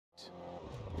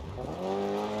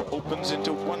opens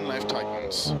into 1 left,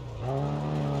 tightens.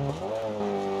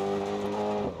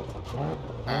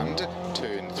 And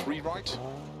turn 3 right.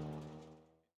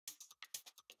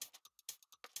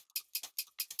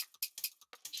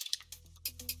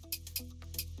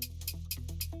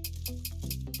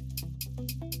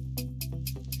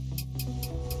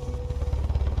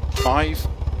 Five,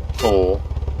 4,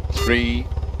 3,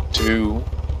 2,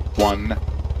 1,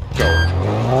 go.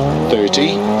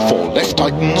 30, 4 left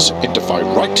tightens, into 5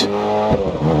 right,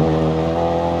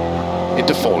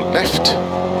 into 4 left,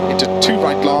 into 2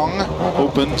 right long,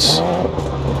 opens,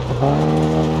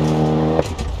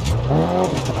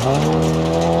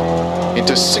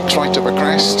 into 6 right of a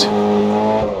crest,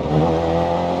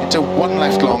 into 1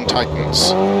 left long,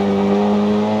 tightens,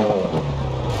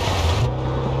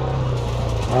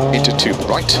 into 2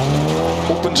 right,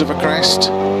 opens of a crest,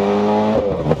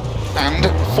 and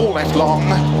 4 left long,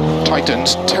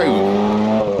 tightens, toe.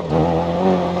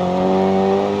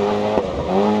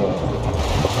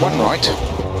 1 right,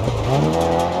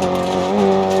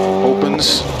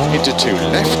 opens into 2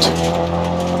 left,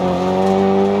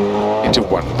 into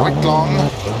 1 right long,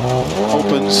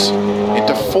 opens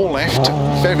into 4 left,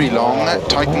 very long,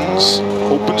 tightens,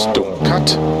 opens, don't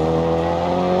cut,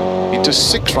 into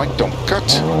 6 right, don't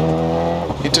cut,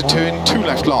 into turn 2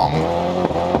 left long,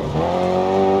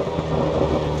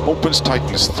 opens,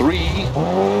 tightens, 3,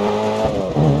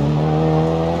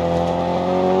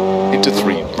 into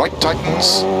 3 right,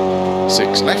 tightens,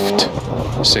 6 left,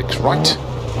 6 right,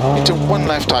 into 1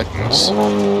 left, tightens,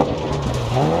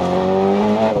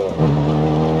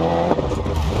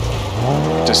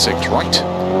 into 6 right,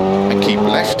 and keep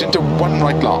left into 1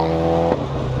 right long,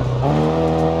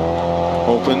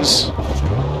 opens,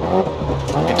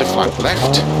 into flat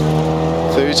left,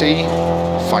 30,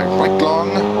 5 right long,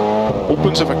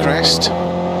 opens of a crest,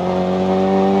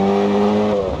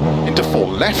 into 4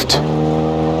 left,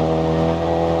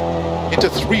 into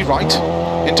 3 right,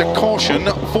 into caution,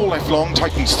 4 left long,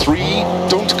 tightens 3,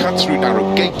 don't cut through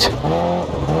narrow gate,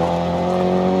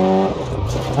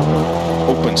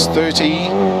 opens 30,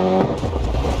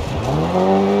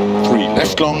 3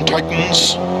 left long,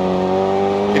 tightens,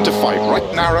 into 5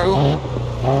 right narrow,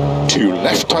 2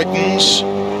 left, tightens,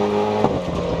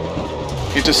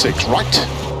 into 6 right,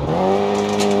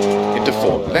 into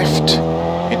 4 left,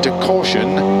 into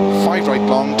caution, 5 right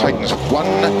long, tightens 1,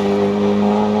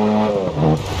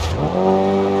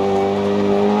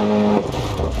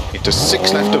 into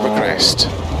 6 left of a crest,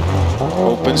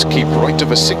 opens, keep right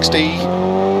of a 60,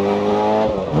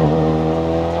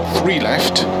 3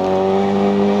 left,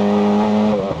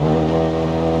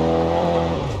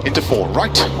 into 4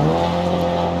 right,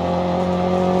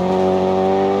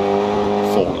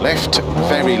 4 left,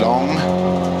 very long,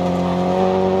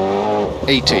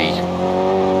 80,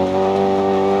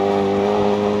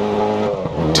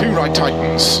 2 right,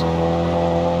 tightens,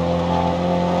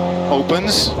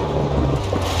 opens,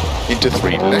 into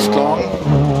 3 left long,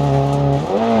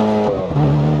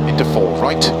 into 4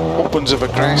 right, opens of a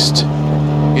crest,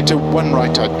 into 1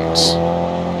 right, tightens,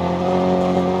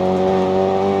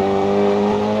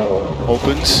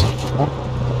 opens,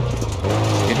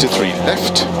 into 3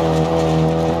 left,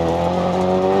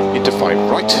 into 5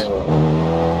 right,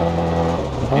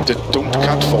 into don't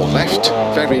cut, 4 left,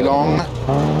 very long,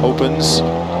 opens,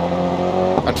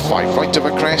 and 5 right of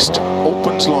a crest,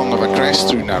 opens long of a crest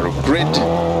through narrow grid,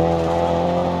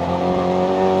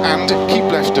 and keep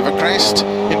left of a crest,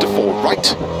 into 4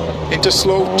 right, into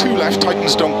slow, 2 left,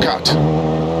 tightens, don't cut,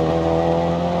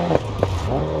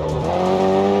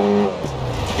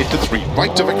 into 3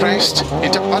 right of a crest,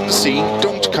 into unseen,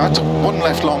 don't cut, 1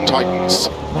 left long, tightens,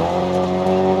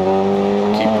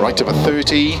 keep right of a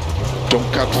 30,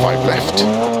 don't cut, 5 left,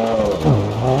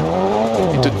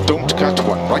 into don't cut,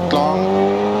 1 right long,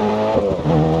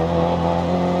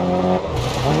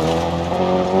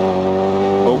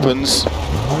 opens,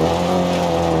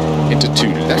 into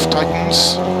 2 left,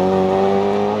 tightens,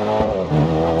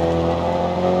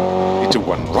 into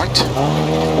 1 right,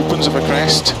 opens of a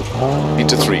crest,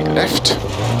 into 3 left,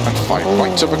 and 5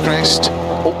 right of a crest,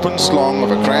 opens long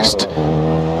of a crest,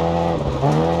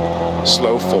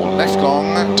 slow, 4 left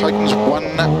long, tightens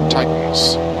 1,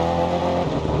 tightens,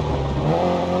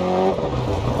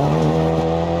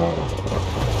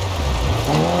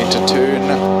 into turn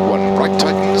 1 right,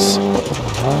 tightens,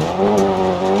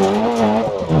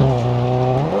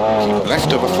 keep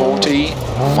left of a 40,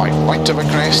 5 right of a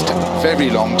crest, very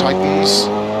long, tightens,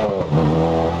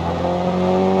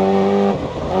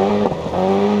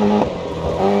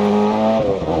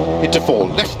 into 4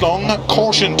 left long,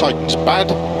 caution, tightens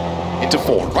bad, into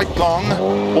 4 right long,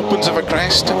 opens of a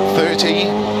crest, 30,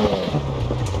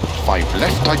 5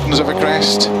 left tightens over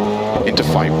crest, into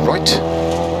 5 right,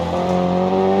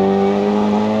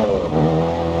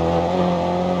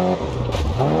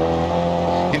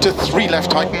 into 3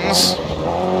 left tightens,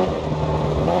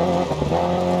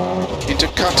 into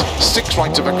cut, 6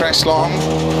 right over crest long,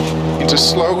 into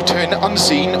slow, turn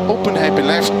unseen, open hairpin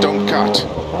left, don't cut.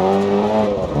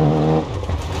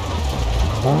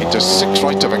 Into 6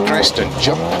 right over crest and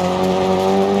jump.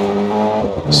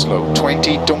 Slow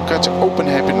 20, don't cut, open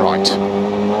hairpin right.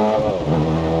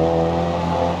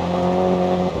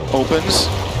 Opens,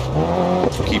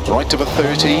 keep right over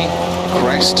 30,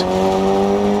 crest,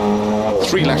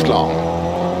 3 left long,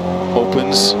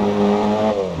 opens,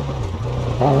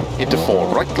 into 4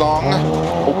 right long,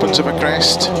 opens over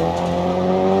crest,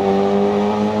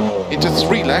 into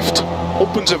 3 left,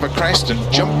 opens over crest and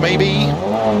jump maybe,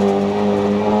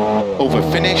 over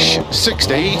finish,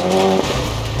 60,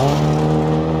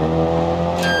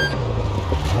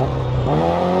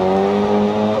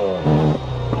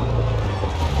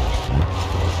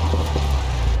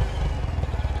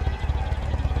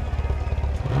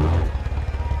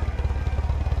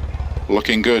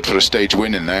 looking good for a stage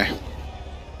win in there.